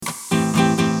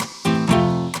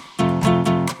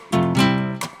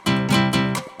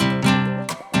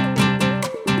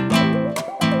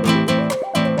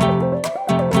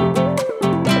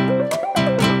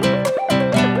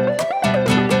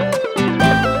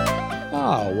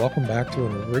welcome back to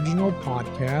an original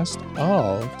podcast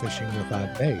of Fishing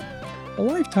Without Bait, a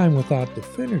lifetime without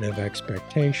definitive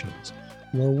expectations,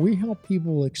 where we help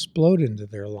people explode into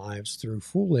their lives through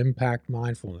full impact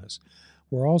mindfulness.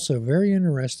 We're also very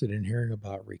interested in hearing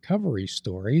about recovery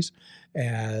stories,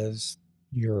 as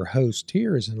your host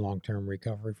here is in long-term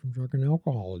recovery from drug and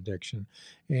alcohol addiction,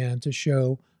 and to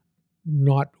show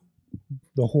not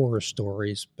the horror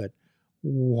stories, but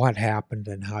what happened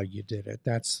and how you did it.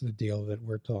 That's the deal that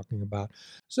we're talking about.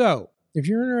 So if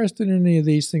you're interested in any of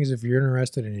these things, if you're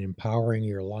interested in empowering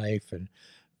your life and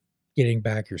getting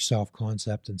back your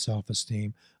self-concept and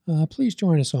self-esteem, please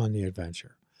join us on the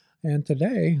adventure. And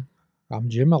today, I'm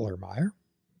Jim Mellermeyer,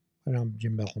 and I'm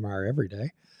Jim Mellermeyer every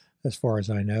day, as far as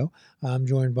I know. I'm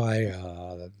joined by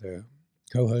the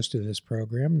co-host of this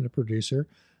program and the producer,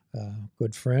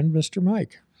 good friend, Mr.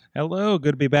 Mike. Hello,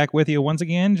 good to be back with you once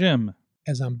again, Jim.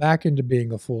 As I'm back into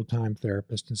being a full-time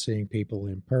therapist and seeing people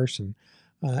in person,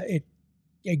 it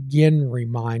again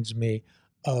reminds me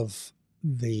of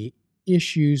the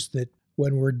issues that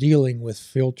when we're dealing with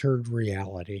filtered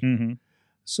reality. Mm-hmm.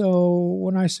 So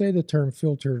when I say the term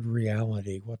filtered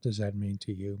reality, what does that mean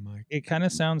to you, Mike? It kind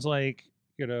of sounds like,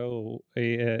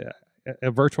 a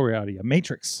virtual reality, a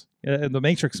Matrix, the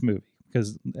Matrix movie,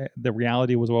 because the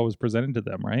reality was what was presented to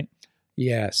them, right?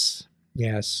 Yes.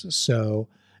 So,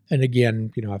 and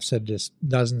again, I've said this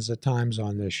dozens of times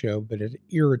on this show, but it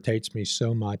irritates me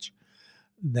so much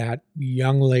that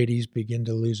young ladies begin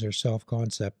to lose their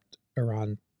self-concept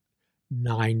around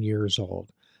 9 years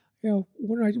old.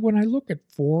 When I look at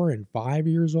 4 and 5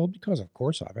 years old, because of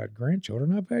course I've had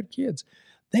grandchildren, I've had kids,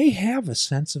 they have a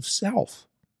sense of self.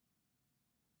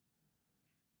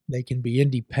 They can be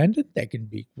independent. They can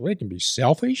be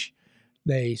selfish.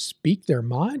 They speak their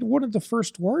mind. One of the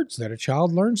first words that a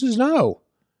child learns is no.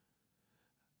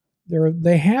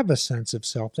 They have a sense of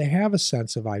self. They have a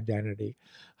sense of identity.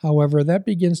 However, that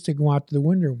begins to go out the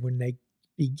window when they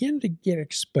begin to get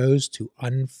exposed to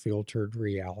unfiltered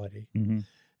reality. Mm-hmm.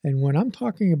 And when I'm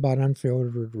talking about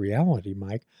unfiltered reality,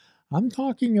 Mike, I'm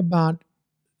talking about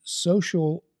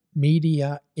social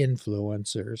media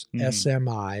influencers,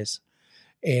 SMIs,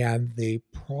 and the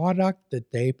product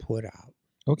that they put out.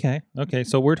 Okay.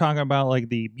 So we're talking about like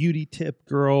the beauty tip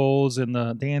girls and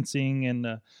the dancing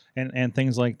and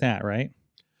things like that, right?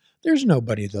 There's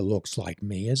nobody that looks like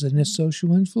me as a social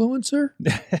influencer.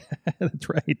 That's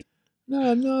right.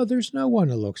 No, there's no one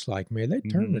that looks like me. They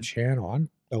turn the channel on.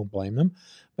 Don't blame them.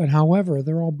 But however,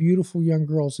 they're all beautiful young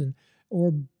girls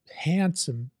or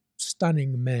handsome,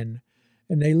 stunning men.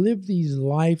 And they live these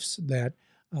lives that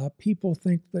people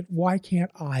think that, why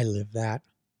can't I live that?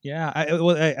 Yeah,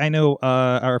 I know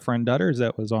our friend Dutters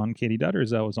Katie Dutters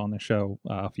that was on the show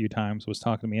a few times, was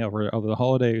talking to me over the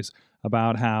holidays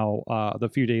about how the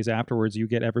few days afterwards you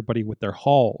get everybody with their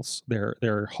hauls,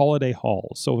 their holiday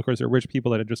hauls. So of course they're rich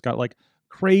people that have just got like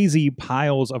crazy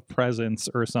piles of presents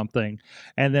or something,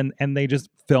 and they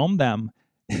just film them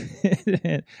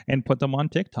and put them on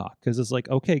TikTok because it's like,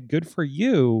 okay, good for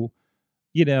you.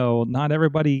 Not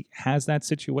everybody has that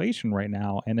situation right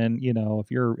now, and then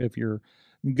if you're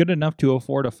good enough to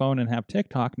afford a phone and have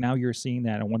TikTok, now you're seeing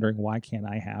that and wondering, why can't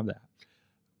I have that?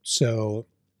 So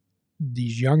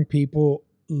these young people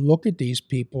look at these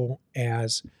people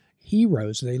as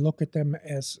heroes. They look at them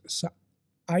as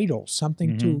idols,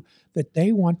 something that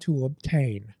they want to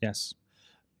obtain. Yes.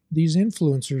 These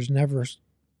influencers never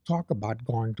talk about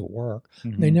going to work.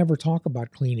 They never talk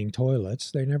about cleaning toilets.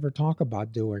 They never talk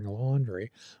about doing laundry.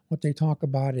 What they talk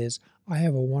about is, I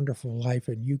have a wonderful life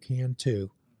and you can too.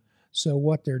 So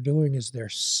what they're doing is they're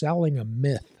selling a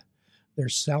myth. They're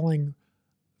selling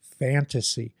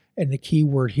fantasy. And the key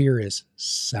word here is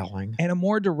selling. And a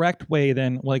more direct way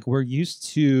than like we're used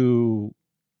to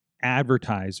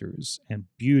advertisers and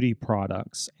beauty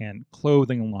products and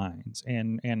clothing lines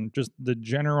and just the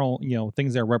general,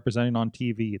 things that are represented on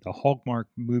TV, the Hallmark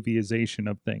movieization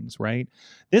of things, right?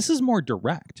 This is more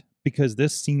direct because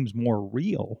this seems more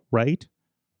real, right?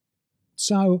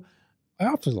 So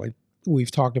obviously,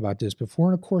 we've talked about this before,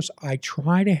 and of course, I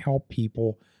try to help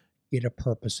people get a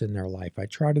purpose in their life. I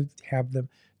try to have them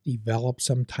develop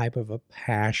some type of a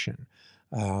passion.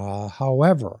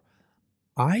 However,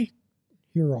 I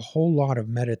hear a whole lot of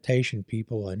meditation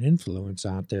people and influence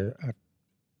out there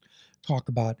talk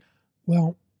about,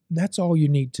 well, that's all you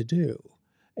need to do.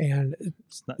 And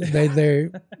It's not-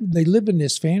 they live in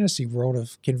this fantasy world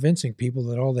of convincing people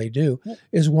that all they do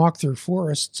is walk through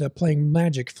forests playing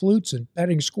magic flutes and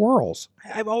petting squirrels.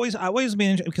 I've always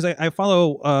been because I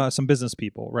follow some business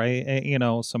people, right?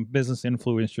 Some business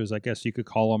influencers, I guess you could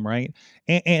call them, right?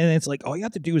 And it's like, all you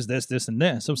have to do is this, this, and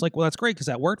this. So it's like, well, that's great because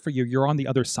that worked for you. You're on the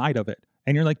other side of it,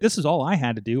 and you're like, this is all I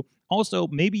had to do. Also,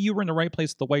 maybe you were in the right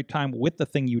place at the right time with the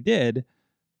thing you did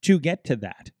to get to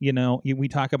that. We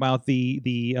talk about the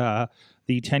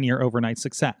 10-year overnight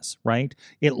success, right?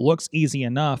 It looks easy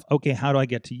enough. Okay, how do I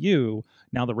get to you?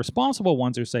 Now the responsible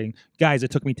ones are saying, guys,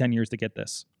 it took me 10 years to get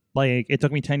this. Like, it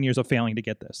took me 10 years of failing to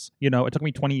get this. It took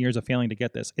me 20 years of failing to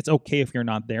get this. It's okay if you're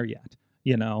not there yet.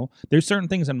 There's certain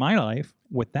things in my life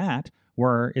with that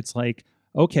where it's like,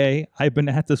 okay, I've been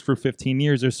at this for 15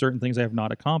 years. There's certain things I have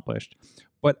not accomplished,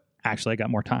 but actually I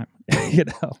got more time,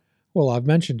 Well, I've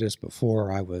mentioned this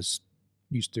before. I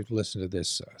used to listen to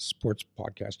this sports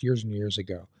podcast years and years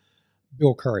ago.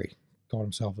 Bill Curry called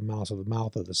himself the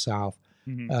mouth of the South.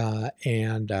 Mm-hmm.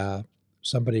 And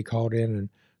somebody called in and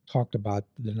talked about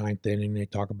the ninth inning. They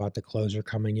talked about the closer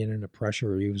coming in and the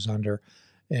pressure he was under.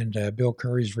 And Bill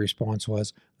Curry's response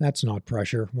was, that's not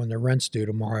pressure. When the rent's due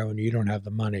tomorrow and you don't have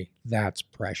the money, that's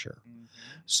pressure. Mm-hmm.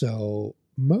 So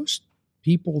most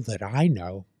people that I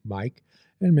know, Mike,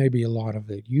 and maybe a lot of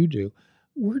it you do,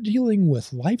 we're dealing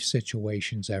with life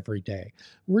situations every day.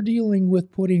 We're dealing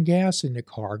with putting gas in the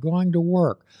car, going to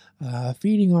work,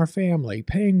 feeding our family,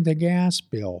 paying the gas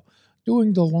bill,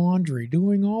 doing the laundry,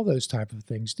 doing all those type of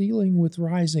things, dealing with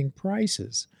rising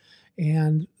prices.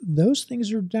 And those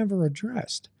things are never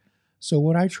addressed. So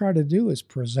what I try to do is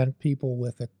present people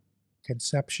with a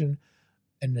conception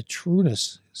and the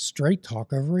trueness, straight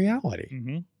talk of reality.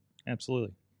 Mm-hmm.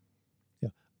 Absolutely. Yeah.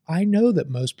 I know that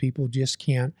most people just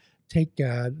can't take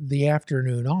the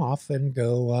afternoon off and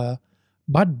go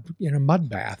in a mud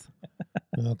bath,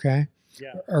 okay?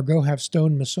 Yeah. Or go have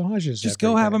stone massages. Just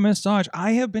go have a massage.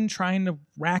 I have been trying to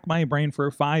rack my brain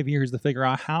for 5 years to figure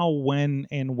out how, when,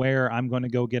 and where I'm going to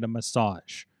go get a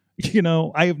massage.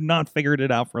 I have not figured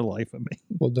it out for the life of me.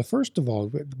 Well, first of all,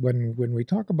 when we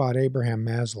talk about Abraham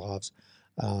Maslow's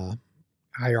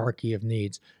hierarchy of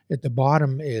needs, at the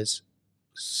bottom is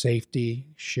safety,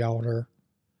 shelter,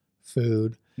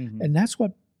 food, Mm-hmm. and that's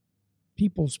what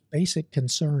people's basic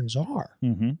concerns are.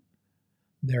 Mm-hmm.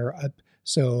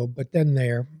 But then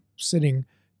they're sitting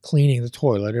cleaning the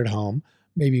toilet at home,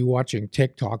 maybe watching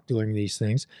TikTok doing these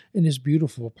things, and this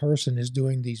beautiful person is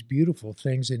doing these beautiful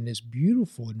things in this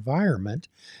beautiful environment,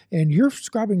 and you're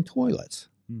scrubbing toilets.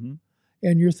 Mm-hmm.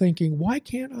 And you're thinking, why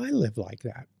can't I live like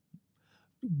that?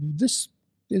 This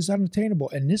is unattainable.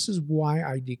 And this is why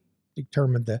I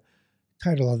determined the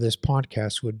title of this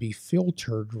podcast would be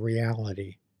Filtered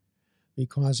Reality,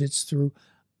 because it's through,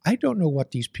 I don't know what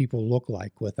these people look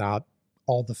like without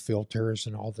all the filters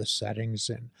and all the settings.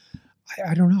 And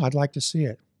I don't know. I'd like to see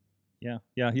it. Yeah.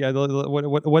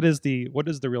 What is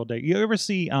the real day? You ever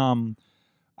see,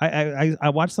 I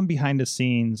watched some behind the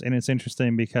scenes, and it's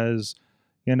interesting because,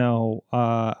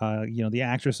 the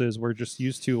actresses were just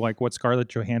used to like what Scarlett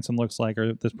Johansson looks like,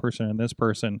 or this person and this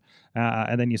person,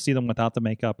 and then you see them without the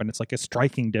makeup, and it's like a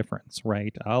striking difference,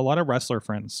 right? A lot of wrestler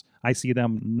friends, I see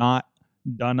them not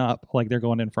done up like they're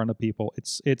going in front of people.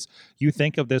 It's you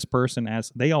think of this person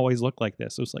as they always look like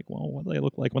this. It's like, well, what do they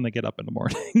look like when they get up in the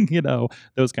morning?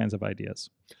 Those kinds of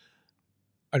ideas.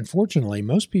 Unfortunately,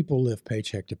 most people live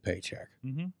paycheck to paycheck.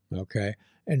 Mm-hmm. Okay.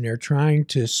 And they're trying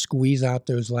to squeeze out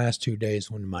those last 2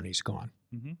 days when the money's gone,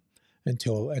 mm-hmm.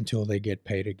 until they get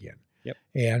paid again. Yep.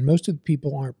 And most of the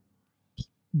people aren't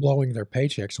blowing their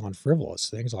paychecks on frivolous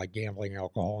things like gambling,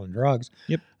 alcohol, and drugs.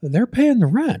 Yep. They're paying the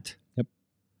rent. Yep.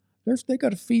 They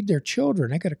got to feed their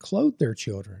children. They got to clothe their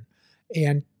children,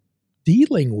 and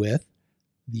dealing with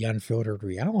the unfiltered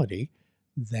reality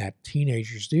that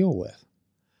teenagers deal with.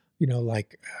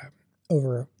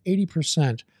 Over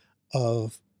 80%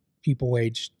 of people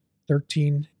aged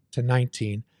 13 to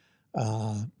 19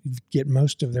 get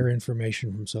most of their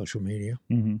information from social media.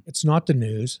 Mm-hmm. It's not the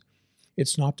news.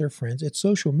 It's not their friends. It's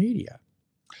social media.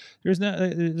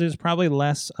 There's probably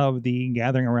less of the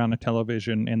gathering around a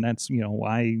television, and that's,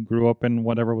 I grew up in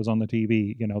whatever was on the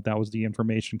TV, that was the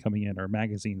information coming in, or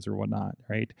magazines or whatnot,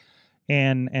 right?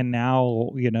 And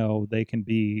now, they can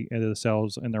be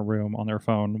themselves in their room, on their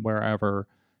phone, wherever,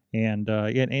 and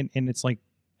it's like,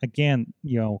 again,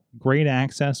 great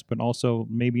access, but also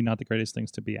maybe not the greatest things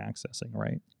to be accessing,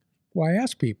 right? Well, I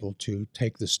ask people to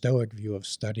take the Stoic view of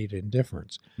studied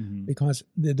indifference, mm-hmm. because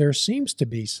there seems to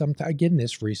be some, again,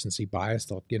 this recency bias,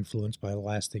 influenced by the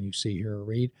last thing you see, hear, or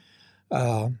read.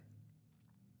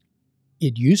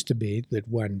 It used to be that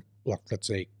when, let's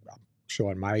say,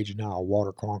 showing my age now,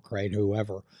 Walter Cronkite,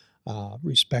 whoever,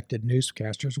 respected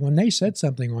newscasters, when they said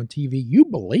something on TV, you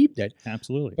believed it.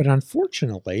 Absolutely. But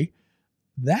unfortunately,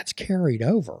 that's carried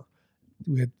over.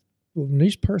 When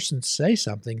these persons say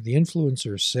something, the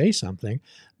influencers say something,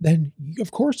 then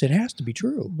of course it has to be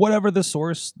true. Whatever the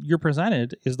source you're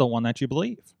presented is the one that you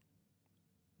believe,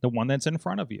 the one that's in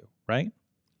front of you, right?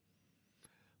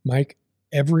 Mike,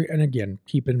 and again,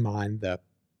 keep in mind that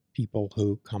people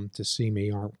who come to see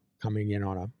me aren't coming in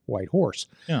on a white horse.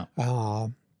 Yeah.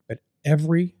 But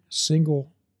every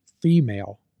single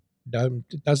female,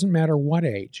 it doesn't matter what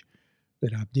age,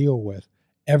 that I deal with,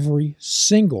 every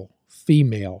single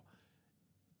female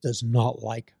does not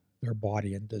like their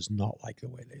body and does not like the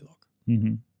way they look.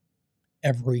 Mm-hmm.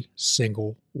 Every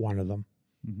single one of them.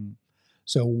 Mm-hmm.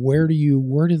 So where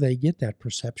do they get that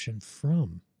perception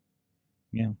from?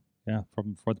 Yeah,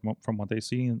 from what they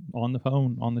see on the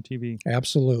phone, on the TV.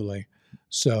 Absolutely.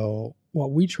 So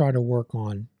what we try to work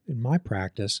on in my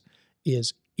practice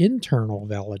is internal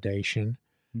validation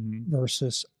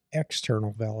versus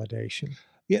external validation.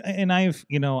 Yeah, and I've,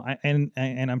 and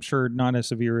I'm sure not as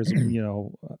severe as,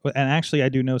 and actually I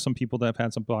do know some people that have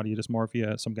had some body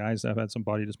dysmorphia, some guys that have had some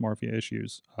body dysmorphia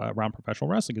issues around professional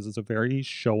wrestling, because it's a very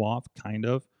show-off kind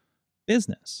of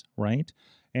business, right?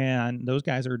 And those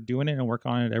guys are doing it and work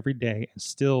on it every day and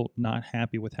still not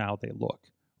happy with how they look,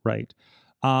 right?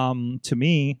 To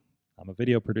me, I'm a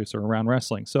video producer around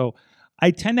wrestling, so I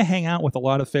tend to hang out with a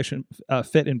lot of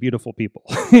fit and beautiful people.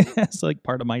 It's like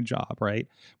part of my job, right?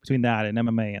 Between that and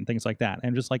MMA and things like that.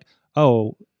 And just like,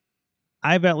 oh,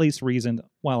 I've at least reasoned,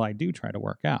 while I do try to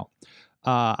work out,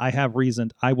 I have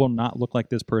reasoned I will not look like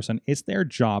this person. It's their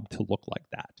job to look like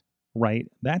that, right?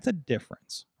 That's a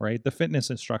difference, right? The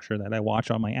fitness instructor that I watch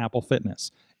on my Apple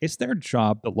Fitness, it's their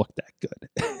job to look that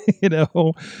good,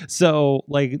 So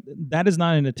like that is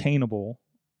not an attainable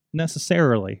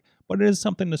necessarily, but it is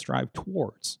something to strive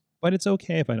towards. But it's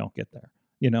okay if I don't get there,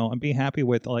 and be happy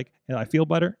with like, I feel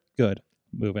better, good,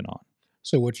 moving on.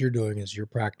 So what you're doing is you're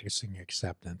practicing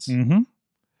acceptance. Mm-hmm.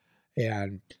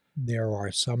 And there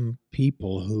are some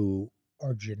people who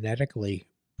are genetically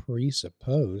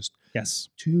presupposed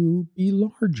to be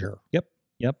larger. Yep.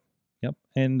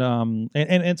 And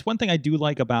it's one thing I do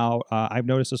like about, I've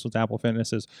noticed this with Apple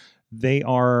Fitness, is there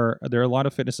are a lot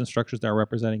of fitness instructors that are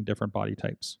representing different body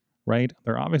types, right?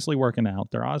 They're obviously working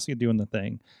out, they're obviously doing the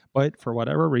thing, but for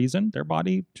whatever reason, their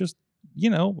body just,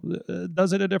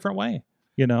 does it a different way.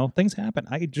 Things happen.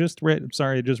 I just read,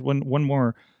 sorry, just one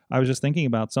more. I was just thinking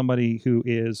about somebody who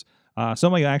is,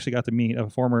 somebody I actually got to meet, a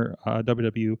former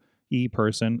WWE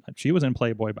person. She was in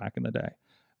Playboy back in the day.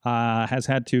 Has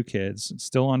had 2 kids,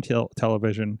 still on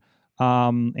television.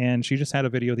 And she just had a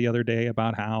video the other day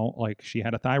about how like she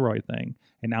had a thyroid thing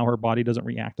and now her body doesn't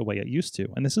react the way it used to.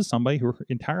 And this is somebody who her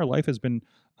entire life has been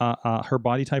her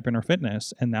body type and her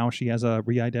fitness. And now she has a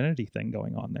re-identity thing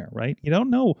going on there, right? You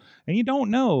don't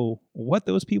know what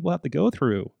those people have to go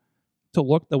through to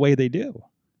look the way they do.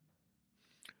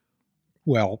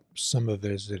 Well, some of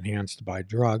it is enhanced by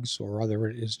drugs, or other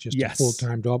it is just Yes. a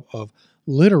full-time job of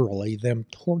literally them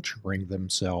torturing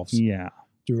themselves Yeah.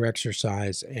 through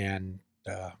exercise and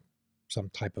some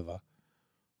type of a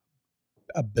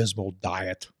abysmal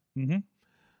diet. Mm-hmm.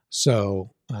 So,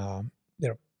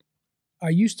 I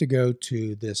used to go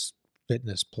to this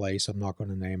fitness place, I'm not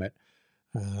going to name it,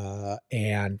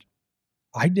 and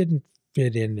I didn't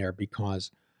fit in there because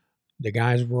the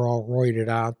guys were all roided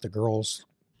out, the girls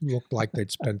looked like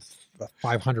they'd spent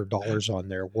 $500 on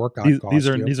their workout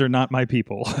costume. These are not my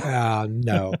people.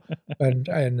 No. And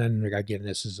then again,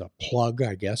 this is a plug,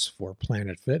 I guess, for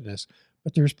Planet Fitness.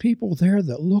 But there's people there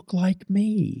that look like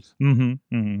me.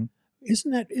 Mm-hmm. Mm-hmm.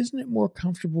 Isn't it more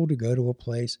comfortable to go to a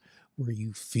place where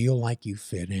you feel like you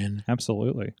fit in?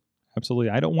 Absolutely.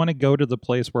 I don't want to go to the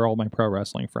place where all my pro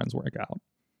wrestling friends work out.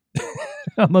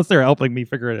 Unless they're helping me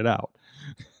figure it out.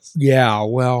 Yeah,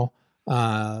 well,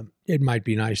 it might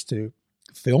be nice to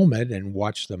film it and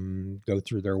watch them go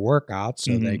through their workouts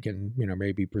so they can,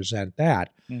 maybe present that.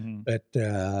 Mm-hmm. But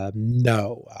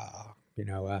no,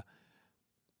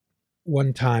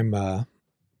 one time, I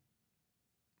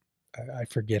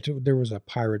forget, there was a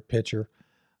Pirate pitcher.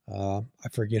 I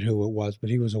forget who it was, but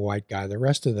he was a white guy. The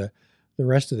rest of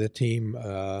the team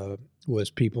was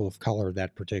people of color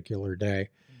that particular day.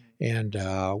 And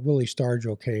Willie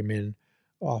Stargell came in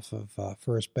off of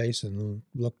first base and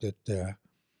looked at, I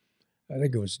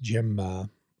think it was Jim, I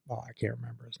can't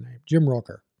remember his name, Jim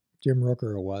Rooker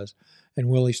it was. And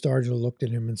Willie Stargell looked at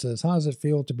him and says, "How does it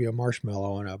feel to be a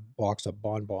marshmallow in a box of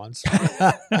bonbons?"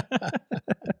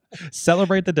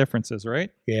 Celebrate the differences,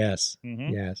 right? Yes,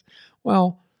 Mm-hmm. yes.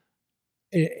 Well,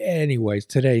 anyways,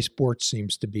 today sports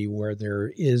seems to be where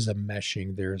there is a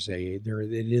meshing.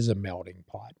 It is a melting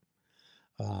pot.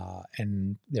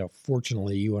 And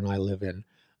fortunately, you and I live in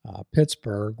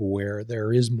Pittsburgh, where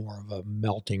there is more of a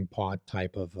melting pot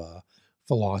type of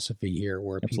philosophy here,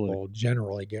 where Absolutely. people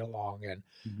generally get along and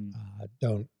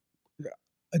Mhm.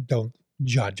 don't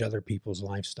judge other people's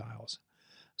lifestyles.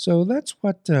 So that's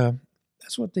what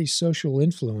these social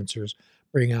influencers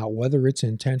bring out, whether it's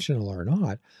intentional or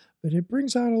not. But it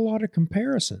brings out a lot of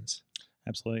comparisons.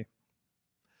 Absolutely.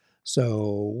 So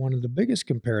one of the biggest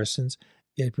comparisons,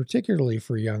 particularly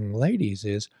for young ladies,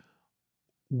 is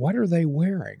what are they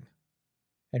wearing?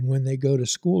 And when they go to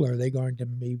school, are they going to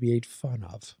be made fun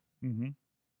of? Mhm.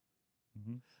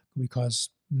 Mhm. Because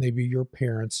maybe your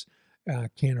parents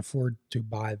can't afford to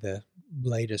buy the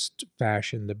latest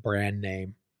fashion, the brand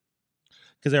name.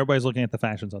 Because everybody's looking at the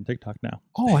fashions on TikTok now.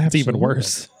 Oh, It's even absolutely.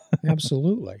 worse.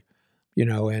 Absolutely.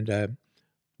 And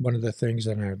one of the things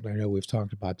that I know we've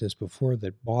talked about this before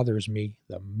that bothers me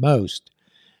the most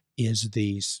is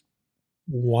these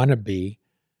wannabe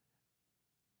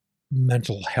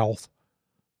mental health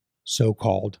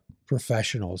so-called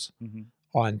professionals Mhm.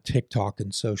 on TikTok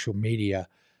and social media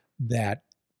that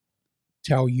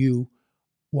tell you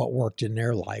what worked in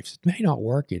their lives. It may not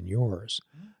work in yours,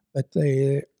 but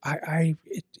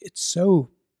it's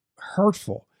so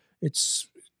hurtful.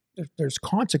 There's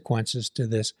consequences to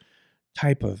this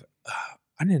type of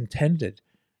unintended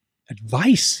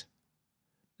advice.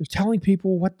 They're telling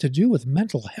people what to do with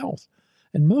mental health.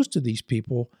 And most of these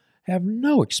people have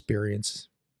no experience,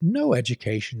 no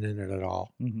education in it at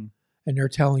all. Mhm. And they're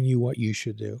telling you what you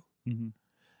should do. Mhm.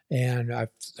 And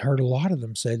I've heard a lot of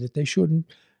them say that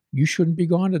you shouldn't be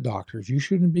going to doctors. You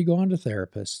shouldn't be going to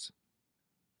therapists.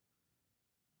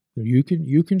 You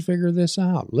can figure this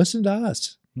out. Listen to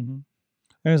us. Mhm.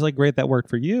 And it's like, great, that worked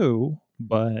for you,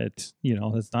 but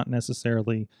that's not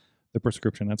necessarily the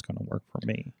prescription that's going to work for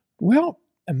me. Well,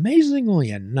 amazingly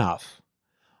enough,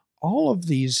 all of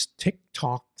these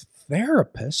TikTok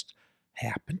therapists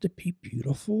happen to be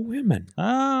beautiful women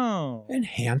Oh. and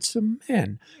handsome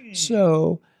men.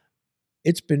 So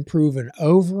it's been proven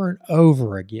over and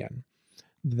over again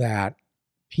that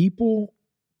people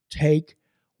take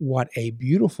what a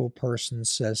beautiful person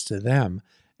says to them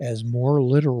as more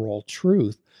literal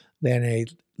truth than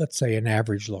let's say, an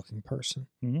average looking person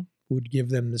Mhm. would give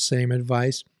them the same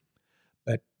advice.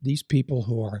 But these people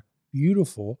who are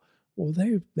beautiful, well,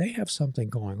 they have something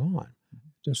going on.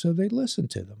 So they listen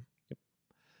to them.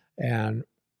 And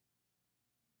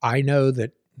I know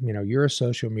that, you're a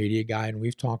social media guy, and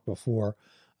we've talked before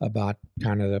about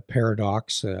kind of the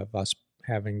paradox of us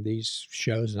having these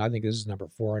shows. And I think this is number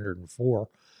 404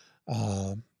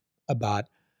 uh, about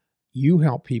you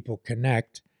help people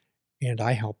connect and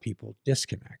I help people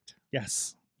disconnect.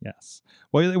 Yes. Yes.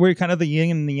 Well, we're kind of the yin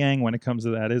and the yang when it comes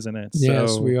to that, isn't it?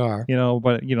 Yes, So, we are.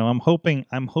 but I'm hoping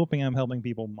I'm helping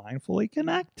people mindfully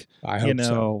connect. I hope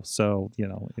so. So,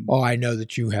 Oh, I know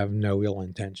that you have no ill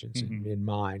intentions Mhm. in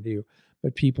mind,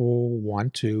 but people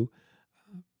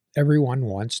everyone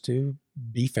wants to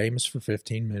be famous for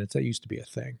 15 minutes. That used to be a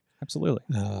thing. Absolutely.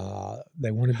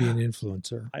 They want to be an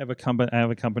influencer. I have a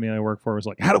company I work for. Was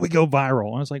like, how do we go viral?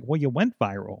 And I was like, well, you went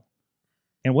viral.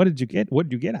 And what did you get? What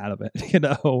did you get out of it?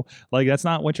 Like, that's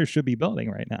not what you should be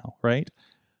building right now, right?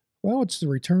 Well, it's the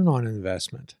return on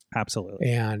investment. Absolutely.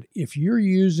 And if you're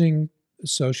using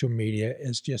social media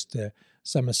as just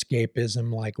some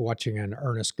escapism, like watching an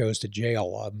Ernest Goes to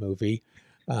Jail movie.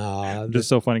 Just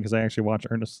so funny because I actually watched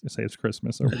Ernest Saves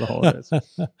Christmas over the holidays.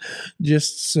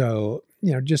 Just to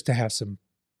have some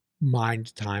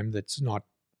mind time that's not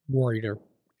worried or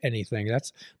anything.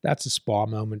 That's a spa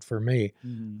moment for me.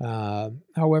 Mm-hmm.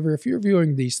 However, if you're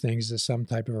viewing these things as some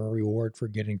type of a reward for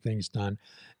getting things done,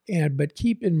 but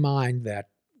keep in mind that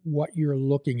what you're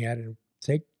looking at, and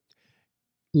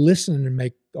listen and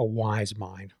make a wise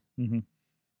mind. Mm-hmm.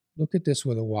 Look at this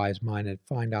with a wise mind and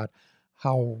find out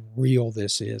how real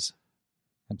this is.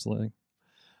 Absolutely.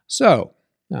 So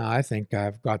I think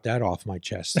I've got that off my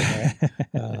chest today.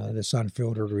 This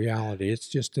unfiltered reality. It's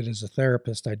just that as a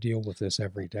therapist, I deal with this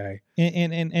every day.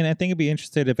 And I think I'd be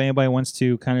interested if anybody wants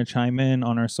to kind of chime in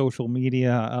on our social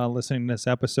media, listening to this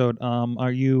episode.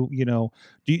 Are you,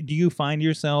 do you find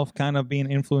yourself kind of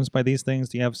being influenced by these things?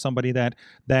 Do you have somebody that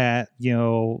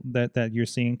you're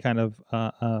seeing kind of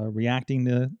reacting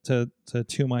to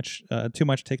too much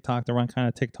TikTok, the wrong kind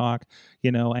of TikTok?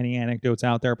 Any anecdotes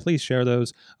out there? Please share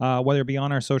those, whether it be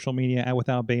on our social media at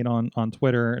Without Bait on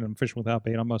Twitter and Fishing Without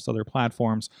Bait on most other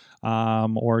platforms,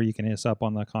 or you can hit us up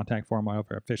on the contact form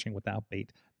over at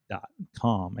fishingwithoutbait.com.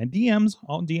 And DMs,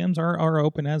 all DMs are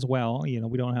open as well.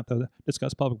 We don't have to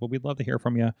discuss public, but we'd love to hear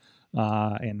from you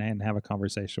and have a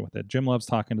conversation with it. Jim loves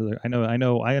talking to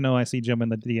I see Jim in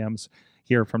the DMs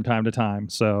here from time to time.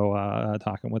 So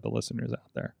talking with the listeners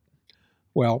out there.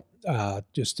 Well,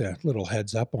 just a little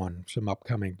heads up on some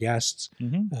upcoming guests.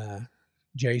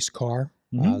 Jace Carr,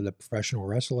 the professional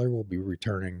wrestler, will be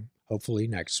returning hopefully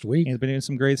next week. He's been doing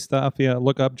some great stuff. Yeah,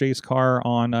 look up Jace Carr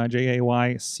on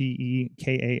JayceKarr.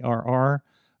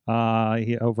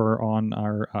 He over on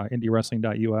our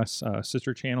IndieWrestling.us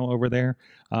sister channel over there.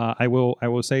 I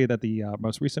will say that the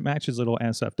most recent match is little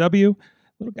SFW.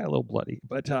 Got a little bloody,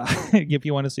 but if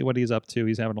you want to see what he's up to,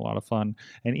 he's having a lot of fun,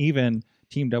 and even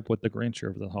teamed up with the Grinch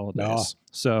over the holidays.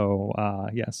 So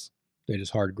yes. They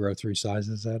just hard grow 3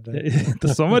 sizes that day.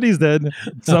 Somebody's dead.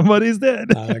 Somebody's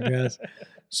dead. I guess.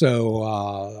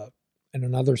 So, and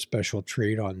another special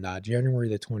treat on January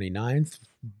the 29th,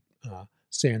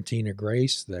 Santina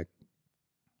Grace, the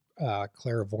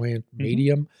clairvoyant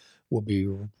medium, will be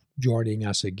joining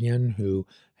us again, who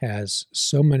has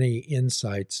so many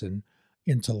insights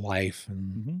into life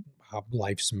and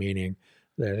life's meaning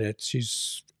that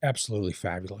she's absolutely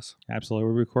fabulous. Absolutely.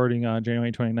 We're recording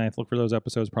January 29th. Look for those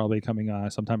episodes probably coming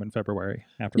sometime in February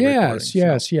after Yes.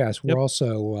 We're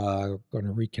also going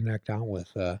to reconnect out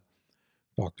with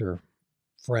Dr.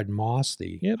 Fred Moss,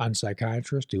 the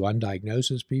unpsychiatrist who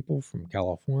undiagnoses people from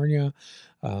California.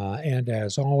 And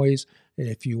as always,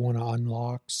 if you want to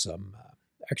unlock some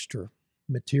extra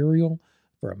material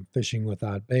from Fishing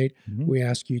Without Bait, we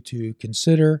ask you to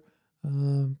consider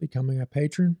becoming a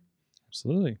patron.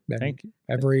 Absolutely. Thank you.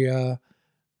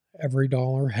 Every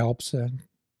dollar helps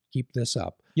keep this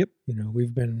up. Yep.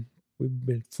 We've been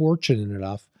fortunate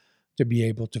enough to be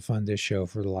able to fund this show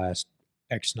for the last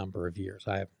X number of years.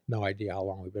 I have no idea how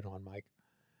long we've been on, Mike.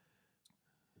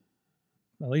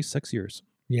 At least 6 years.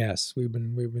 Yes, we've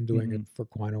been doing it for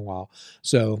quite a while.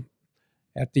 So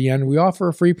at the end, we offer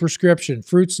a free prescription: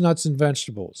 fruits, nuts, and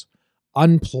vegetables.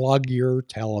 Unplug your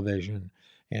television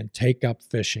and take up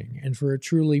fishing. And for a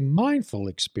truly mindful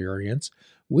experience,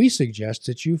 we suggest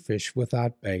that you fish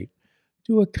without bait.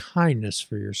 Do a kindness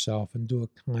for yourself and do a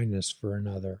kindness for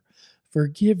another.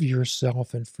 Forgive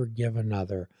yourself and forgive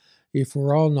another. If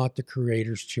we're all not the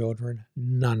Creator's children,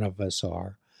 none of us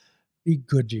are. Be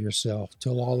good to yourself.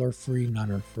 Till all are free,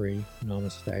 none are free.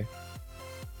 Namaste.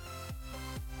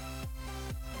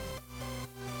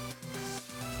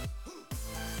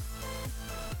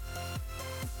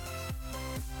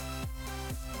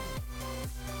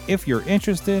 If you're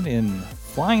interested in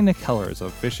flying the colors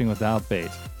of Fishing Without Bait,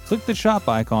 click the shop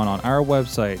icon on our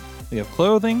website. We have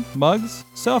clothing, mugs,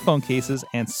 cell phone cases,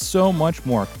 and so much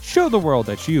more. Show the world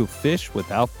that you fish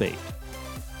without bait.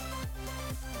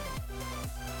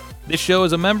 This show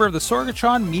is a member of the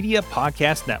Sorgatron Media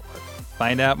Podcast Network.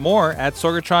 Find out more at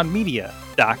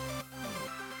sorgatronmedia.com.